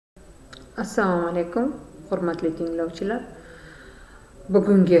Assalomu alaykum, hurmatli tinglovchilar.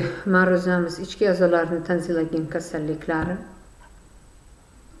 Bugungi ma'ruzamiz ichki a'zolarni tanzilagan kasalliklari.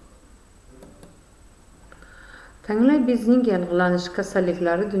 Tanglay bezining yallig'lanish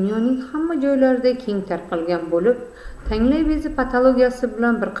kasalliklari dunyoning hamma joylarida keng tarqalgan bo'lib, tanglay bezi patologiyasi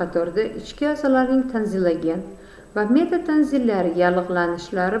bilan bir qatorda ichki a'zolarning tanzilagan va metatanzillari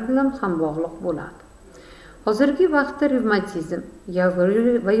yallig'lanishlari bilan ham bog'liq bo'ladi. Hozirgi vaqtda revmatizm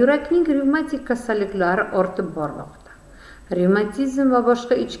va yurakning revmatik kasalliklari ortib bormoqda. Revmatizm va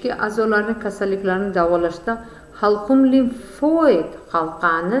boshqa ichki a'zolarning kasalliklarini davolashda halqum limfoid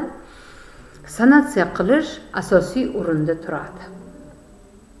halqani sanatsiya qilish asosiy o'rinda turadi.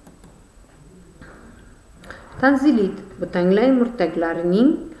 Tanzilit bu tanglay murtaklarining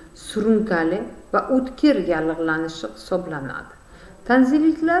surunkali va o'tkir yallig'lanishi hisoblanadi.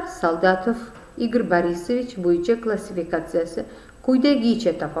 Tanzilitlar Soldatov Igor Borisovich bo'yicha klassifikatsiyasi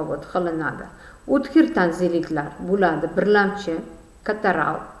quyidagicha tafovut qilinadi. O'tkir tanzilitlar bo'ladi: birlamchi,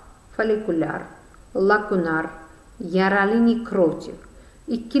 kataral, follikulyar, lakunar, yarali nekrotik.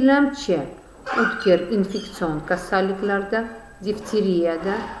 Ikkilamchi o'tkir infeksion kasalliklarda,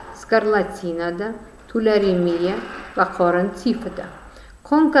 difteriyada, skarlatinada, tularemiya va qorin tifida.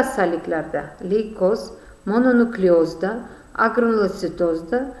 Qon kasalliklarda leykoz, mononukleozda,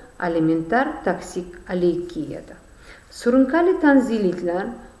 agranulositozda, alimentar toksik aleyikiyada. Surunkali tanzilitlar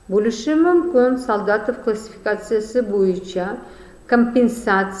bo'lishi mumkin Soldatov klassifikatsiyasi bo'yicha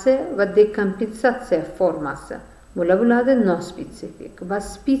kompensatsiya va dekompensatsiya formasi bo'ladi nospetsifik va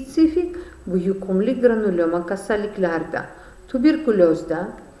spetsifik bu yuqumli granuloma kasalliklarda, tuberkulyozda,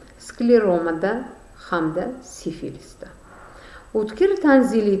 skleromada hamda sifilisda. O'tkir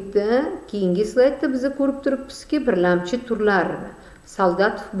tanzilitda keyingi slaydda biz ko'rib turibmizki, birlamchi turlarini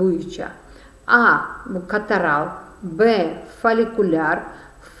Soldatov bo'yicha A bu kataral, B follikulyar,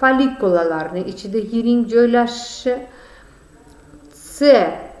 follikulalarning ichida yiring joylashishi, C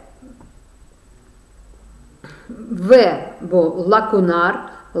V bu lakunar,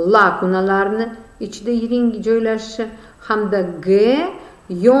 lakunalarni ichida yiring joylashishi hamda G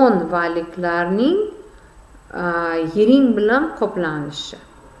yon valiklarning yiring bilan qoplanishi.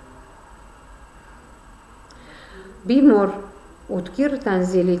 Bemor o'tkir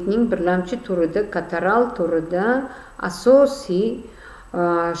tanzilitning birlamchi turida, kataral turida asosiy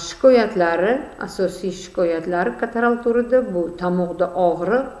shikoyatlari kataral turida bu tomoqda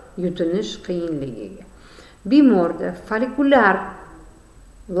og'riq, yutinish qiyinligiga. Bemorda follikulyar,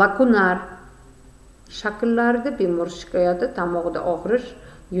 lakunar shakllarida bemor shikoyati tomoqda og'rish,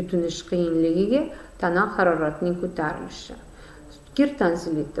 yutinish qiyinligiga, tana haroratining ko'tarilishi. O'tkir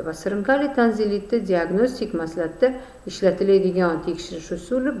tanzilitda va surunkali tanzilitda diagnostik maslahatda ishlatiladigan tekshirish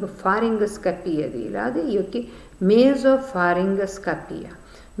usuli bu faringoskopiya deyiladi yoki mezofaringoskopiya.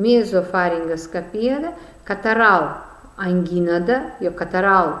 Mezofaringoskopiyada kataral anginada yoki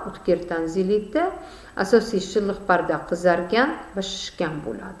kataral o'tkir tanzilitda asosiy shilliq parda qizargan va shishgan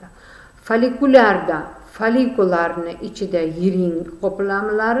bo'ladi. Follikulyarda follikularni ichida yiring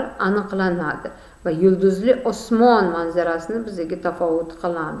qoplamlari aniqlanadi va yulduzli osmon manzarasini bizga tafovut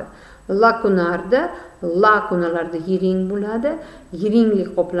qiladi. Lakunarda lakunalarda yiring bo'ladi, yiringli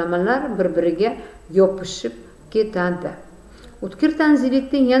qoplamalar bir-biriga yopishib ketadi. O'tkir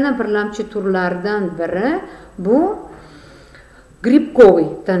tanzilitda yana birlamchi turlardan biri bu gribkoviy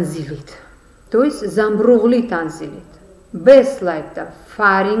tanzilit, to есть zamburug'li tanzilit. B slaydda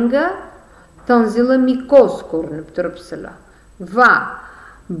faringa tonzilomikoz ko'rinib turibsizlar va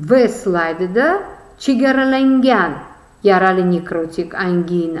V slaydida chegaralangan yarali nekrotik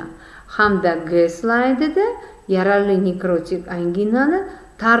angina hamda G slaydida yarali nekrotik anginani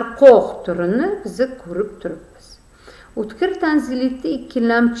tarqoq turini biz ko'rib turibmiz. O'tkir tanzilitda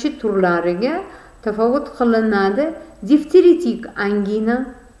ikkilamchi turlariga tafovut qilinadi. Difteritik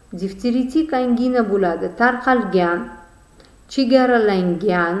angina bo'ladi tarqalgan,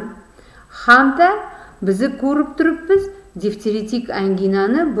 chegaralangan hamda biz ko'rib turibmiz difteritik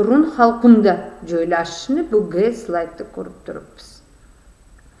anginani burun halqumda joylashishini bu G slaydda ko'rib turibmiz.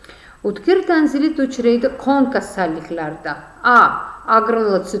 O'tkir tanzilit uchraydi qon kasalliklarida: A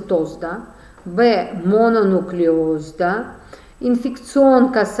agranulositozda, B mononukleozda, infeksion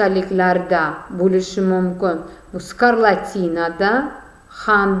kasalliklarda bo'lishi mumkin bu skarlatinada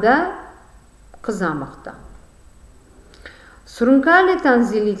hamda qizamiqda. Surunkali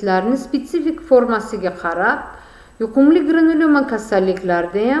tanzilitlarning spetsifik formasiga qarab yuqumli granuloma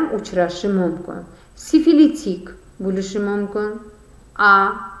kasalliklarda ham uchrashi mumkin. Sifilitik bo'lishi mumkin A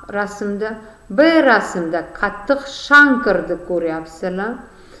rasmda, B rasmda qattiq shankarni ko'ryapsizlar.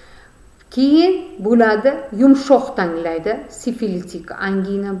 Keyin bo'ladi yumshoq tanglayda sifilitik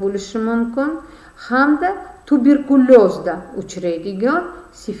angina bo'lishi mumkin hamda tuberkulyozda uchraydigan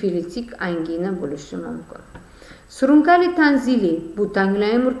sifilitik angina bo'lishi mumkin. Surunkali tanzilit bu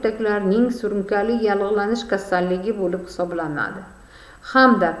tanglay murtaklarining surunkali yallig'lanish kasalligi bo'lib hisoblanadi.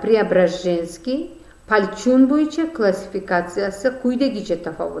 Hamda Preobrazhenskiy palchun bo'yicha klassifikatsiyasi quyidagicha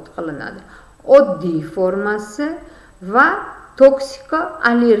tafovut qilinadi. Oddiy formasi va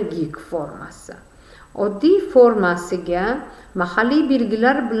toksikoallergik formasi. Oddiy formasiga mahalliy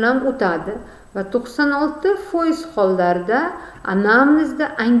belgilar bilan o'tadi va 96% hollarda anamnezda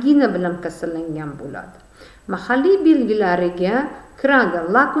angina bilan kasallangan bo'ladi. Mahalliy belgilariga kiradi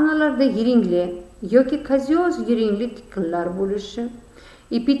lakunalarda yiringli yoki kozyoz yiringli tikinlar bo'lishi,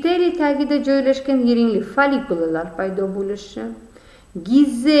 epiteliy tagida joylashgan yiringli folikulalar paydo bo'lishi,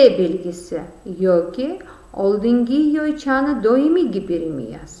 gize belgisi yoki oldingi yoychani doimiy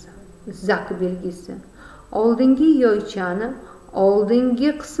giperemiyasi, zak belgisi, oldingi yoychani oldingi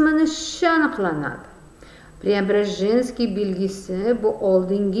qismini shishi aniqlanadi. Preobrazhenskiy belgisi bu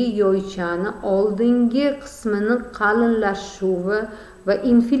oldingi yoychani oldingi qismini qalinlashuvi va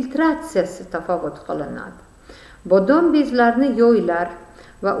infiltratsiyasi tafovut qilinadi. Bodom bezlarini yoylar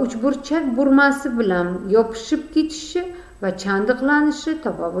va uchburchak burmasi bilan yopishib ketishi va chandiqlanishi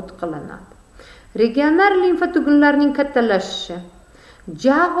tafovut qilinadi. Regional limfa tugunlarining kattalashishi,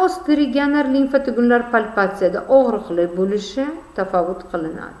 jag' osti regional limfa tugunlar palpatsiyada og'riqli bo'lishi tafovut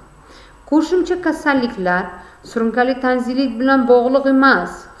qilinadi. Qo'shimcha kasalliklar surunkali tanzilit bilan bog'liq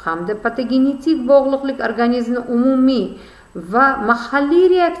emas hamda patogenetik bog'liqlik organizmning umumiy va mahalliy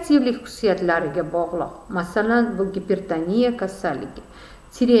reaktivlik xususiyatlariga bog'liq. Masalan, bu gipertoniya kasalligi,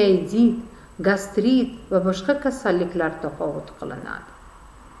 tireoidit, gastrit va boshqa kasalliklar tafovut qilinadi.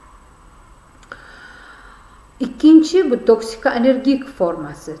 Ikkinchi bu toksikoallergik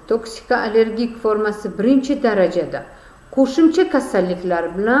formasi. Toksikoallergik formasi birinchi darajada qo'shimcha kasalliklar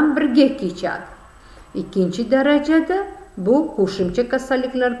bilan birga kechadi. Ikkinchi darajada bu qo'shimcha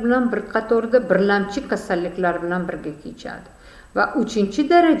kasalliklar bilan bir qatorda birlamchi kasalliklar bilan birga kechadi. Va uchinchi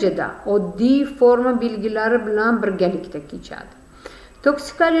darajada oddiy forma belgilari bilan birgalikda kechadi.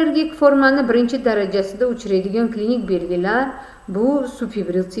 Toksikoallergik formani birinchi darajasida uchraydigan klinik belgilar bu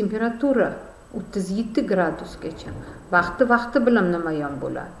subfebril temperatura 37 gradusgacha vaqti bilan namoyon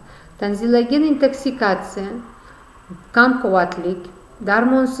bo'ladi. Tonzilogen intoksikatsiya, kamquvvatlik,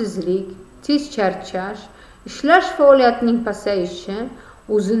 darmonsizlik, tez charchash, ishlash faoliyatining pasayishi,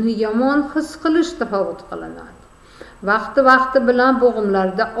 o'zini yomon his qilish tafovut qilinadi. Vaqti bilan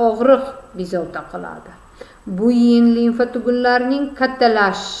bo'g'imlarda og'riq bezovta qiladi. Bo'yin limfa tugunlarining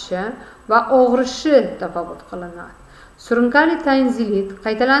kattalashishi va og'rishi tafovut qilinadi. Surunkali tanzilit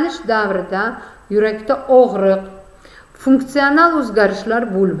qaytalanish davrida yurakda og'riq, funksional o'zgarishlar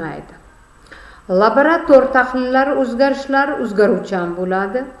bo'lmaydi. Laborator tahlillar o'zgarishlari o'zgaruvchan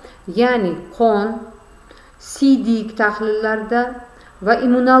bo'ladi, ya'ni qon, sidik tahlillarda va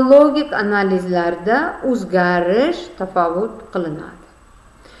immunologik analizlarda o'zgarish tafovut qilinadi.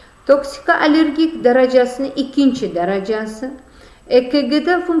 Toksikoallergik darajasining ikkinchi darajasi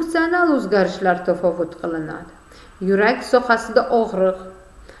EKGda funksional o'zgarishlar tafovut qilinadi. Yurak sohasida og'riq,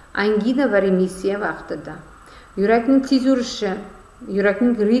 angina va remissiya vaqtida, yurakning tez urishi,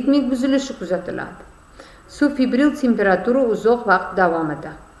 yurakning ritmik buzilishi kuzatiladi. Subfebril temperatura uzoq vaqt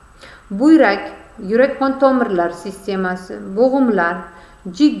davomida. Buyrak, yurak qon tomirlar sistemasi, bo'g'imlar,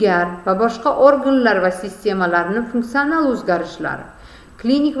 jigar va boshqa organlar va sistemalarning funksional o'zgarishlari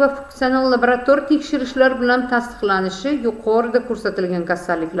klinik va funksional laborator tekshirishlar bilan tasdiqlanishi yuqorida ko'rsatilgan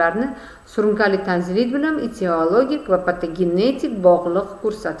kasalliklarni surunkali tanzilit bilan etiologik va patogenetik bog'liq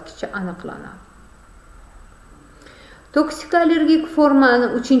ko'rsatkichi aniqlanadi. Toksikoallergik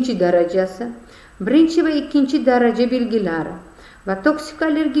formaning 3-darajasi, 1 va 2 daraja belgilari va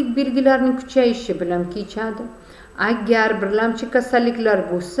toksikoallergik belgilarning kuchayishi bilan kechadi. Agar birlamchi kasalliklar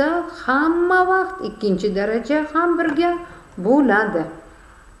bo'lsa, hamma vaqt 2-daraja ham birga bo'ladi.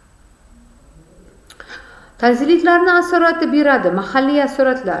 Tanzilitlarni asorati beradi mahalliy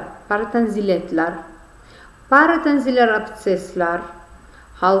asoratlar, paratanzilitlar, paratanzilar absesslar,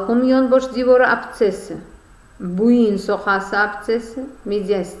 halqum yonbosh devori absessi, bo'yin sohasi absessi,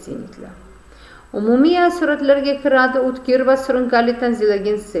 mediastinitlar. Umumiy asoratlarga kiradi o'tkir va surunkali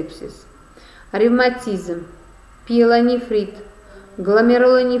tanzilogen sepsis, revmatizm, pielonefrit,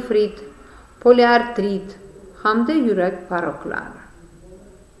 glomerulonefrit, poliartrit hamda yurak paroklari.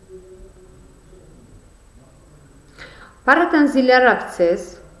 Paratanzilar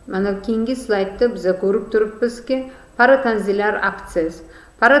absess, mana keyingi slaydda biz ko'rib turibmizki, paratanzilar absess.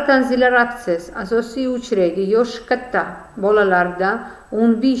 Paratanzilar abses asosiy uchraydi yoshi katta bolalarda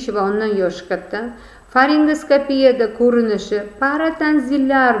 15 va undan yoshi katta. Faringoskopiyada ko'rinishi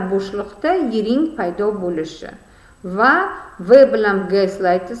paratanzillar bo'shliqda yiring paydo bo'lishi va V bilan G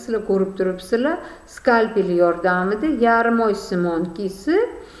slaydda sizlar ko'rib turibsizlar, skalpel yordamida yarim oy simon kesib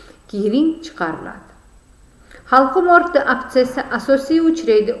yiring chiqariladi. Halqum orti absessi asosiy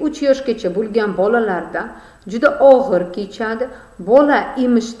uchraydi 3 yoshgacha bo'lgan bolalarda, juda og'ir kechadi, bola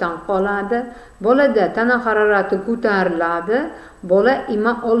emishdan qoladi, bolada tana harorati ko'tariladi, bola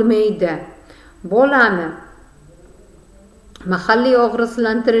ema olmaydi. Bolani mahalliy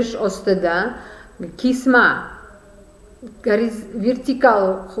og'riqlantirish ostida kesma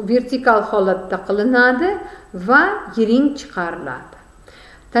vertikal holatda qilinadi va yiring chiqariladi.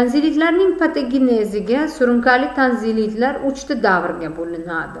 Tanzilitlarning patogeneziga surunkali tanzilitlar 3 ta davrga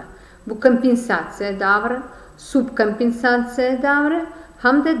bo'linadi. Bu kompensatsiya davri, subkompensatsiya davri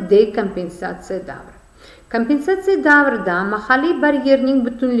hamda dekompensatsiya davri. Kompensatsiya davrida mahalliy baryerning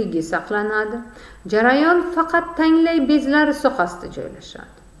butunligi saqlanadi. Jarayon faqat tanglay bezlari sohasida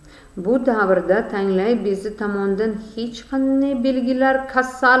joylashadi. Bu davrda tanglay bezi tomonidan hech qanday belgilar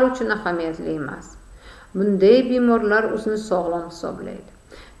kassal uchun ahamiyatli emas. Bunday bemorlar o'zini sog'lom hisoblaydi.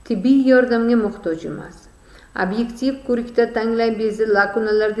 Tibbiy yordamga muhtoj emas. Obyektiv ko'rikda tanglay bezi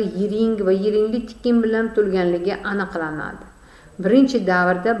lakunalarda yiring va yiringli tikin bilan to'lganligi aniqlanadi. Birinchi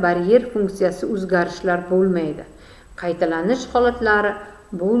davrda baryer funksiyasi o'zgarishlar bo'lmaydi. Qaytalanish holatlari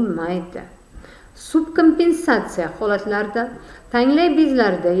bo'lmaydi. Subkompensatsiya holatlarida tanglay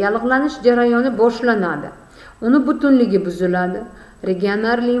bezlarida yallig'lanish jarayoni boshlanadi. Uni butunligi buziladi.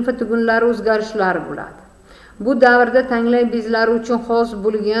 Regional limfa tugunlari o'zgarishlari bo'ladi. Bu davrda tanglay bezlari uchun xos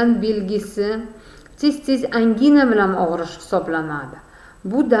bo'lgan belgisi tez angina bilan og'rish hisoblanadi.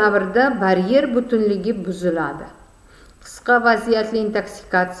 Bu davrda baryer butunligi buziladi. Qisqa vaziyatli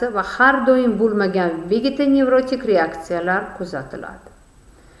intoksikatsiya va har doim bo'lmagan vegetonevrotik reaksiyalar kuzatiladi.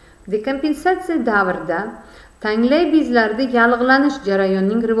 Dekompensatsiya davrida tanglay bezlarida yallig'lanish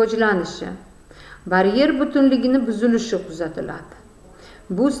jarayonining rivojlanishi, baryer butunligini buzilishi kuzatiladi.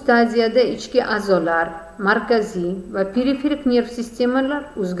 Bu stadiyada ichki a'zolar, markaziy va periferik nerv sistemalar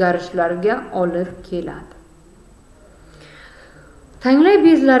o'zgarishlarga olib keladi. Tanglay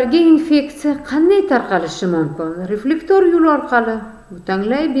bezlariga infeksiya qanday tarqalishi mumkin? Reflektor yo'l orqali. Bu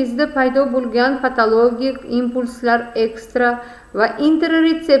tanglay bezda paydo bo'lgan patologik impulslar ekstra va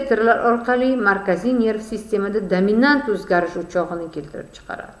interretseptorlar orqali markaziy nerv sistemida dominant o'zgarish o'chog'ini keltirib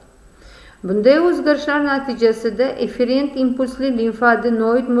chiqaradi. Bunday o'zgarishlar natijasida efferent impulsli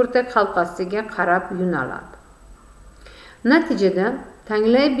limfadenoid murtak halqasiga qarab yo'naladi. Natijada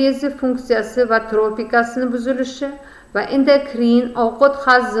tanglay bezi funksiyasi va tropikasini buzilishi va endokrin, ovqat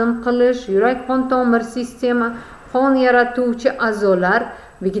hazm qilish, yurak-qon tomir sistema, qon yaratuvchi a'zolar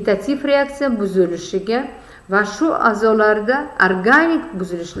vegetativ reaksiya buzilishiga va shu a'zolarda organik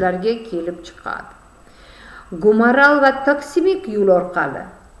buzilishlarga kelib chiqadi. Gumoral va toksimik yo'l orqali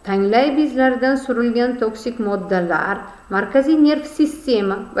tanglay bezlaridan surilgan toksik moddalar markaziy nerv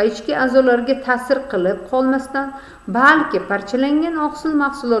sistema va ichki a'zolarga ta'sir qilib qolmasdan, balki parchalangan oqsil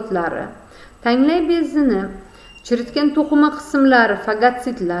mahsulotlari, tanglay bezini chiritgan to'qima qismlari,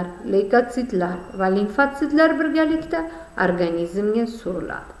 fagotsitlar, leykositlar va limfotsitlar birgalikda organizmga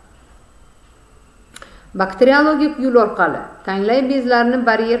suriladi. Bakteriologik yo'l orqali tanglay bezlarini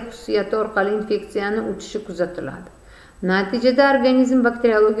baryer xususiyati orqali infeksiyani o'tishi kuzatiladi. Natijada organizm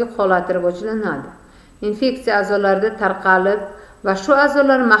bakteriologik holati rivojlanadi. Infeksiya a'zolarda tarqalib va shu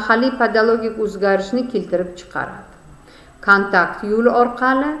a'zolar mahalliy patologik o'zgarishni keltirib chiqaradi. Kontakt yo'li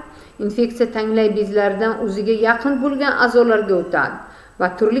orqali infeksiya tanglay bezlaridan o'ziga yaqin bo'lgan a'zolarga o'tadi va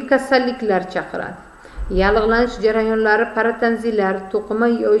turli kasalliklar chaqiradi. Yallig'lanish jarayonlari paratanzilar to'qima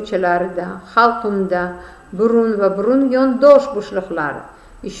yoychalarida, halqumda, burun va burun yondosh bo'shliqlari,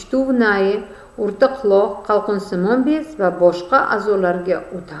 eshituv nayi, o'rta quloq, qalqonsimon bez va boshqa a'zolarga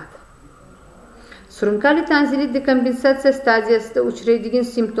o'tadi. Surunkali tanzilit dekompensatsiya stadiyasida uchraydigan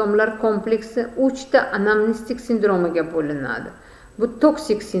simptomlar kompleksi 3 ta anamnestik sindromiga bo'linadi. Bu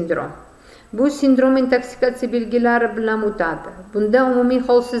toksik sindrom. Bu sindrom intoksikatsiya belgilari bilan o'tadi. Bunda umumiy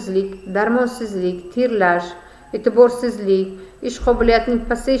holsizlik, darmonsizlik, terlash, e'tiborsizlik, ish qobiliyatining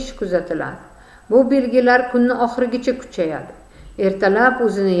pasayishi kuzatiladi. Bu belgilar kunning oxirigacha kuchayadi. Ertalab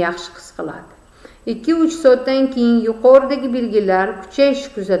o'zini yaxshi his qiladi. 2-3 soatdan keyin yuqoridagi belgilar kuchayishi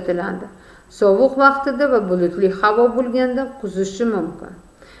kuzatiladi. Sovuq vaqtida va bulutli havo bo'lganda quzishi mumkin.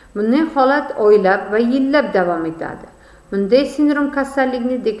 Bunday holat oylab va yillab davom etadi. Bunday sindrom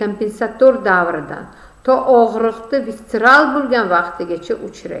kasallikni dekompensator davridan to og'riqda visceral bo'lgan vaqtigacha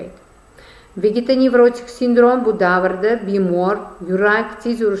uchraydi. Vegetonevrotik sindrom bu davrda bemor yurak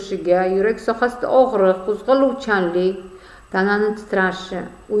tez urishiga, yurak sohasida og'riq, qo'zg'aluvchanlik, tanani titrashi,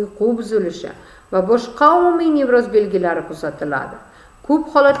 uyqu buzilishi va boshqa umumiy nevroz belgilari kuzatiladi. Ko'p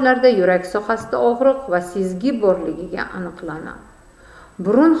holatlarda yurak sohasida og'riq va sezgi borligiga aniqlanadi.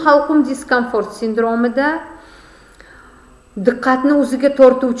 Burun halqum diskomfort sindromida diqqatni o'ziga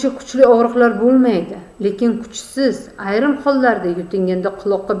tortuvchi kuchli og'riqlar bo'lmaydi, lekin kuchsiz, ayrim hollarda yutinganda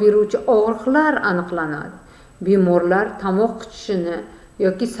quloqqa beruvchi og'riqlar aniqlanadi. Bemorlar tomoq qichishini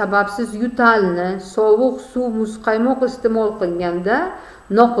yoki sababsiz yo'talni, sovuq suv, muzqaymoq iste'mol qilganda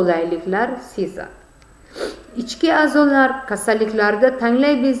noqulayliklar sezadi. Ichki a'zolar kasalliklarida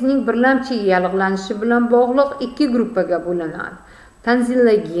tanglay bezining birlamchi yallig'lanishi bilan bog'liq ikki gruppaga bo'linadi.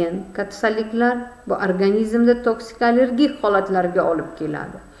 Tonzilogen kasalliklar bu organizmda toksik allergik holatlarga olib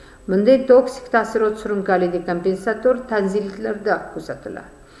keladi. Bunday toksik ta'sirot surunkali dekompensator tonzilitlarda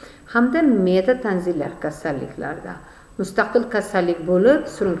kuzatiladi. Hamda metatonzillar kasalliklarda mustaqil kasallik bo'lib,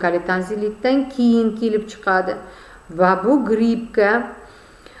 surunkali tonzilitdan keyin kelib chiqadi va bu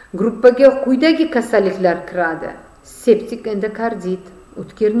gruppaga quyidagi kasalliklar kiradi: septik endokardit,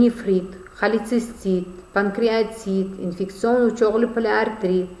 o'tkir nefrit, xoletsistit, pankreatit, infeksion o'choqli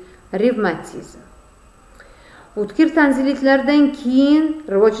poliartrit, revmatizm. O'tkir tonzilitlardan keyin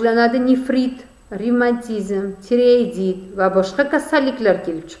rivojlanadi nefrit, revmatizm, tireoidit va boshqa kasalliklar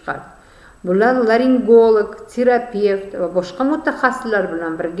kelib chiqadi. Bular laringolog, terapevt va boshqa mutaxassislar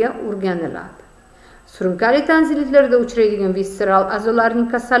bilan birga o'rganiladi. Surunkali tonzilitlarda uchraydigan visceral a'zolarning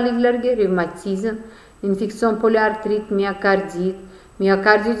kasalliklariga revmatizm, infeksion poliartrit, miokardit,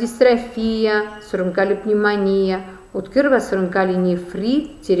 miokardiodistrofiya, surunkali pnevmoniya, o'tkir va surunkali nefrit,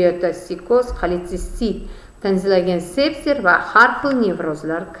 tireotoksikoz, xoletsistit, tonzilogen sepsis va har xil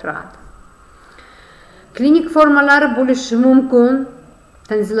nevrozlar kiradi. Klinik formalari bo'lishi mumkin.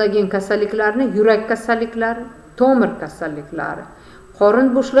 Tonzilogen kasalliklarini yurak kasalliklari, tomir kasalliklari,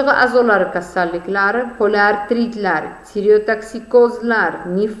 qorin bo'shlig'i a'zolari kasalliklari, poliartritlar, tireotoksikozlar,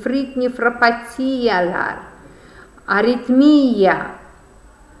 nefrit, nefropatiyalar, aritmiya,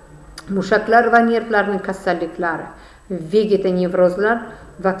 mushaklar va nervlarning kasalliklari, vegetonevrizlar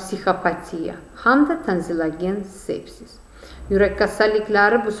va psixopatiya hamda tonzilogen sepsis. Yurak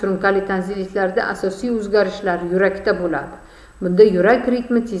kasalliklari bu surunkali tonzilitlarda asosiy o'zgarishlar yurakda bo'ladi. Bunda yurak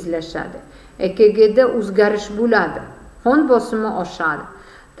ritmi tezlashadi, EKGda o'zgarish bo'ladi, qon bosimi oshadi.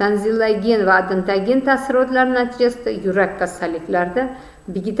 Tonzilogen va adenogen ta'sirotlar natijasida yurak kasalliklarida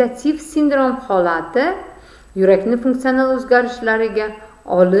vegetativ sindrom holati yurakning funksional o'zgarishlariga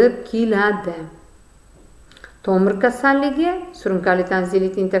olib keladi. Tomir kasalligi surunkali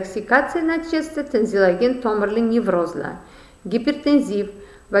tonzilit intoksikatsiya natijasida tonzilogen tomirli nevrozlar, gipertenziv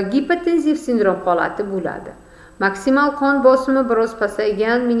va gipotenziv sindrom holati bo'ladi. Maksimal qon bosimi biroz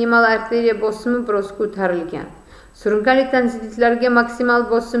pasaygan, minimal arteriya bosimi biroz ko'tarilgan. Surunkali tonzilitlarga maksimal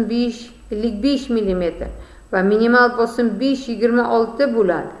bosim 5-55 mm va minimal bosim 5-26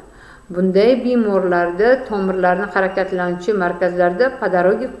 bo'ladi. Bunday bemorlarda tomirlarni harakatlanuvchi markazlarda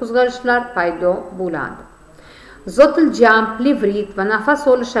podorogik qo'zg'alishlar paydo bo'ladi. Zotiljam, plevrit va nafas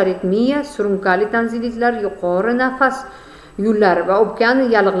olish aritmiya, surunkali tonzilitlar yuqori nafas yo'llari va o'pkani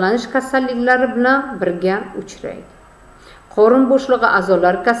yallig'lanish kasalliklari bilan birga uchraydi. Qorin bo'shlig'i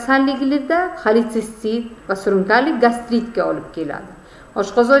a'zolar kasalligida xoletsistit va surunkali gastritga olib keladi.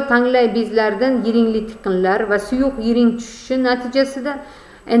 Oshqozon tanglay bezlaridan yiringli tiqinlar va suyuq yiring tushishi natijasida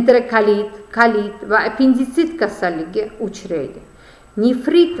enterokolit, kolit va appenditsit kasalligi uchraydi.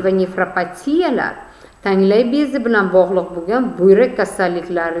 Nefrit va nefropatiyalar tanglay bezi bilan bog'liq bo'lgan buyrak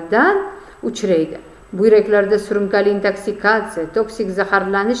kasalliklaridan uchraydi. Buyraklarda surunkali intoksikatsiya, toksik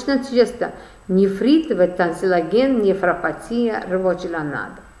zaharlanish natijasida nefrit va tonzilogen nefropatiya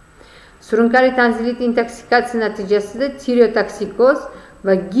rivojlanadi. Surunkali tonzilit intoksikatsiya natijasida tireotoksikoz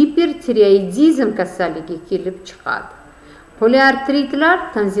va gipertireoidizm kasalligi kelib chiqadi. Poliartritlar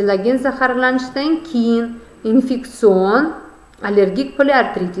tonzilogen zaharlanishidan keyin infeksion allergik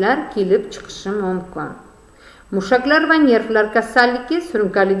poliartritlar kelib chiqishi mumkin. Mushaklar va nervlar kasalligi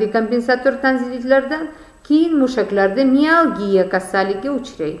surunkali dekompensator tonzilitlardan keyin mushaklarda mialgiya kasalligi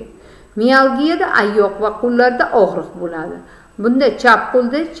uchraydi. Mialgiyada oyoq va qo'llarda og'riq bo'ladi. Bunda chap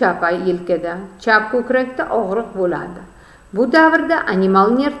qo'lda, chap yelkada, chap ko'krakda og'riq bo'ladi. Bu davrda animal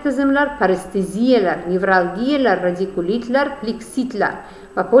nerv tizimlar, paresteziyalar, nevralgiyalar, radikulitlar, pleksitlar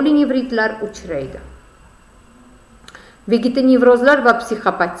va polinevritlar uchraydi. Vegetonevrozlar va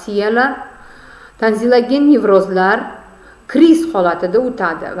psixopatiyalar, tonzilogen nevrozlar kriz holatida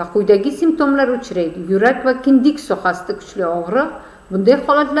o'tadi va quyidagi simptomlar uchraydi. Yurak va kindik sohasida kuchli og'riq. Bunday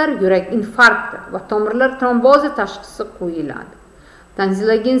holatlar yurak infarkti va tomirlar trombozi tashxisi qo'yiladi.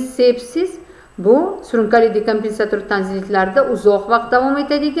 Tonzilogen sepsis bu surunkali dekompensator tonzilitlarda uzoq vaqt davom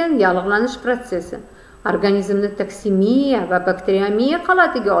etadigan yallig'lanish protsessi. Organizmni toksemiya va bakteriemiya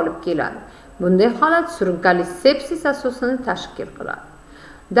holatiga olib keladi. Bunday holat surunkali sepsis asosini tashkil qiladi.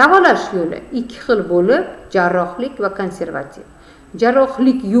 Davolash yo'li ikki xil bo'lib, jarrohlik va konservativ.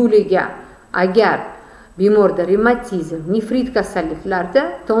 Jarrohlik yo'liga agar bemorda revmatizm, nefrit kasalliklarda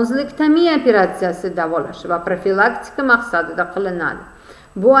tonzilektomiya operatsiyasi davolash va profilaktika maqsadida qilinadi.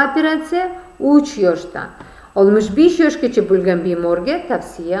 Bu operatsiya 3 yoshdan 65 yoshgacha bo'lgan bemorga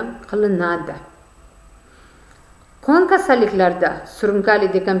tavsiya qilinadi. Qon kasalliklarda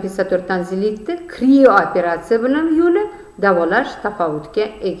surunkali dekompensator tonzilitni kriyo operatsiya bilan yo'li davolash tafovutga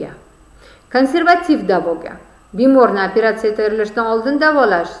ega. Konservativ davoga bemorni operatsiya tayyorlashdan oldin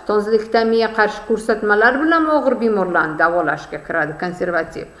davolash, tonzilektomiya qarshi ko'rsatmalar bilan og'ir bemorlarni davolashga kiradi.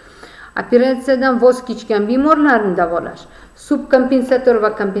 Konservativ operatsiyadan voz kechgan bemorlarni davolash, subkompensator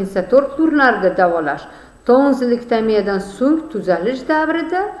va kompensator turlarida davolash, tonzilektomiyadan so'ng tuzalish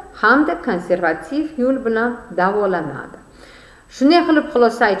davrida hamda konservativ yo'l bilan davolanadi. Shunday qilib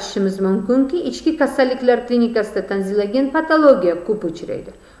xulosa aytishimiz mumkinki, ichki kasalliklar klinikasida tonzilogen patologiya ko'p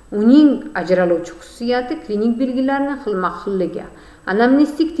uchraydi. Uning ajraluvchi xususiyati klinik belgilarning xilma-xilligi,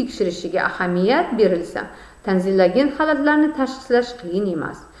 anamnestik tekshirishiga ahamiyat berilsa, tonzilogen holatlarini tashxislash qiyin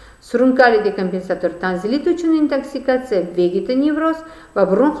emas. Surunkali dekompensator tonzilit uchun intoksikatsiya, vegetonevroz va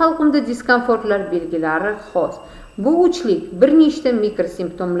burun halqumida diskomfortlar belgilari xos. Bu uchlik bir nechta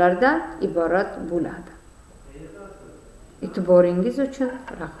mikrosimptomlardan iborat bo'ladi. E'tiboringiz uchun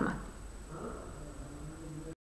rahmat.